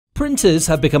Printers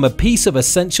have become a piece of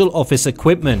essential office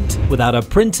equipment. Without a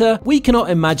printer, we cannot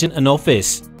imagine an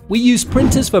office. We use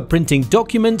printers for printing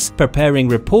documents, preparing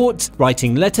reports,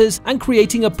 writing letters, and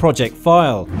creating a project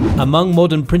file. Among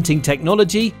modern printing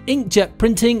technology, inkjet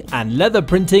printing and leather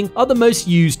printing are the most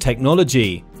used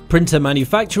technology. Printer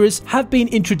manufacturers have been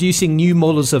introducing new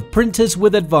models of printers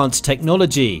with advanced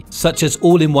technology, such as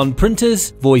all-in-one printers,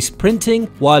 voice printing,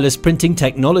 wireless printing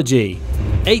technology.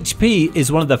 HP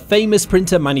is one of the famous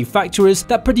printer manufacturers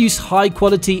that produce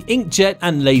high-quality inkjet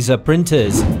and laser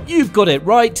printers. You've got it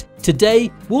right!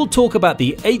 Today, we'll talk about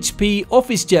the HP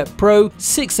OfficeJet Pro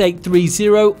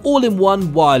 6830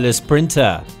 all-in-one wireless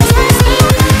printer.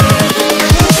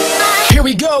 Here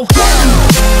we go!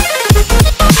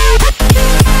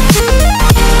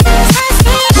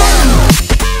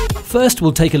 First,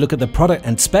 we'll take a look at the product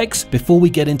and specs before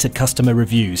we get into customer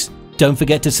reviews. Don't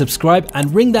forget to subscribe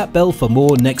and ring that bell for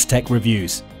more next tech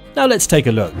reviews. Now let's take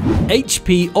a look.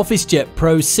 HP OfficeJet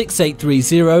Pro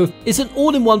 6830 is an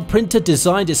all-in-one printer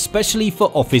designed especially for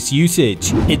office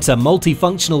usage. It's a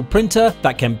multifunctional printer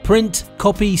that can print,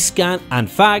 copy, scan,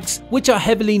 and fax, which are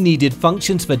heavily needed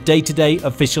functions for day-to-day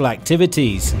official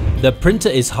activities. The printer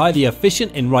is highly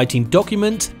efficient in writing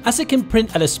documents as it can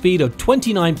print at a speed of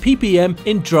 29 ppm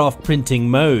in draft printing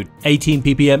mode, 18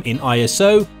 ppm in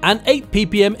ISO, and 8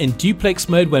 ppm in duplex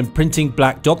mode when printing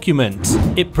black documents.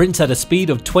 It prints at a speed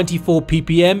of 24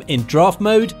 ppm in draft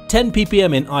mode, 10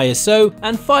 ppm in ISO,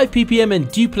 and 5 ppm in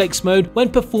duplex mode when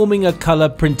performing a color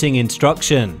printing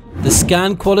instruction. The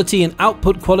scan quality and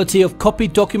output quality of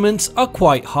copied documents are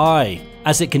quite high,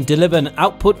 as it can deliver an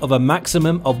output of a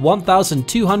maximum of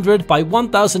 1200 by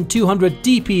 1200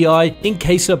 dpi in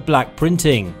case of black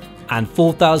printing, and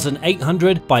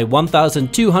 4800 by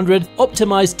 1200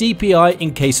 optimized DPI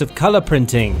in case of color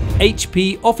printing.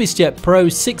 HP OfficeJet Pro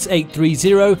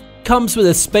 6830 comes with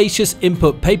a spacious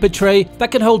input paper tray that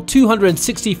can hold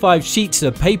 265 sheets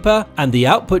of paper, and the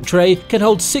output tray can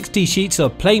hold 60 sheets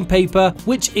of plain paper,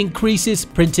 which increases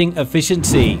printing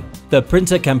efficiency. The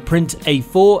printer can print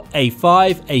A4,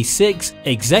 A5, A6,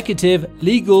 executive,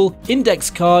 legal, index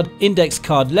card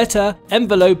letter,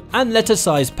 envelope, and letter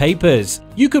size papers.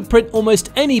 You could print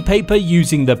almost any paper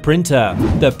using the printer.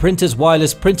 The printer's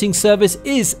wireless printing service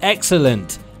is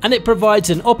excellent, and it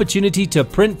provides an opportunity to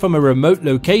print from a remote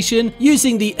location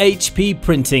using the HP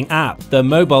printing app. The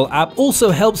mobile app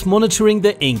also helps monitoring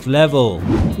the ink level.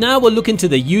 Now we'll look into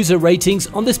the user ratings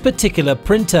on this particular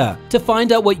printer to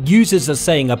find out what users are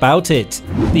saying about it.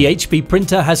 The HP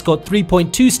printer has got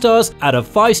 3.2 stars out of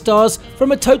 5 stars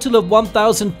from a total of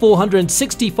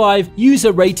 1,465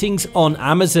 user ratings on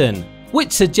Amazon,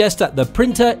 which suggests that the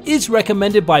printer is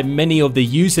recommended by many of the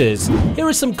users. Here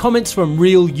are some comments from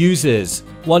real users.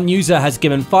 One user has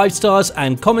given 5 stars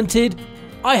and commented,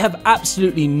 "I have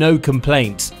absolutely no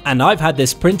complaints, and I've had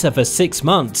this printer for 6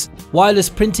 months. Wireless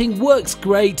printing works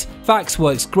great, fax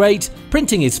works great,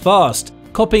 printing is fast,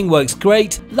 copying works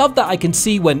great, love that I can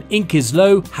see when ink is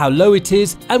low, how low it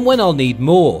is, and when I'll need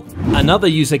more." Another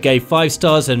user gave 5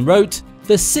 stars and wrote,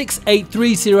 "The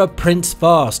 6830 prints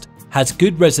fast, has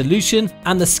good resolution,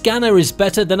 and the scanner is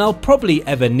better than I'll probably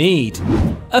ever need."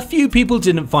 A few people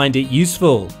didn't find it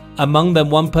useful. Among them,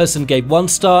 one person gave 1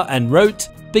 star and wrote,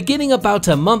 "Beginning about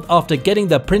a month after getting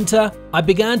the printer, I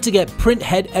began to get print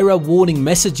head error warning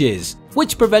messages,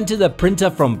 which prevented the printer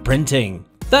from printing."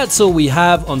 That's all we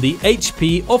have on the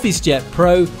HP OfficeJet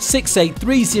Pro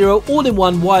 6830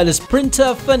 all-in-one wireless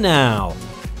printer for now.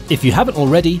 If you haven't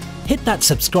already, hit that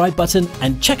subscribe button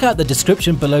and check out the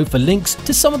description below for links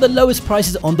to some of the lowest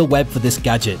prices on the web for this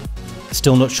gadget.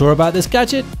 Still not sure about this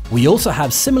gadget? We also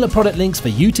have similar product links for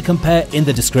you to compare in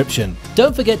the description.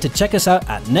 Don't forget to check us out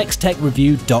at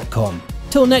nexttechreview.com.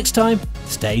 Till next time,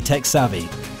 stay tech savvy.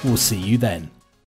 We'll see you then.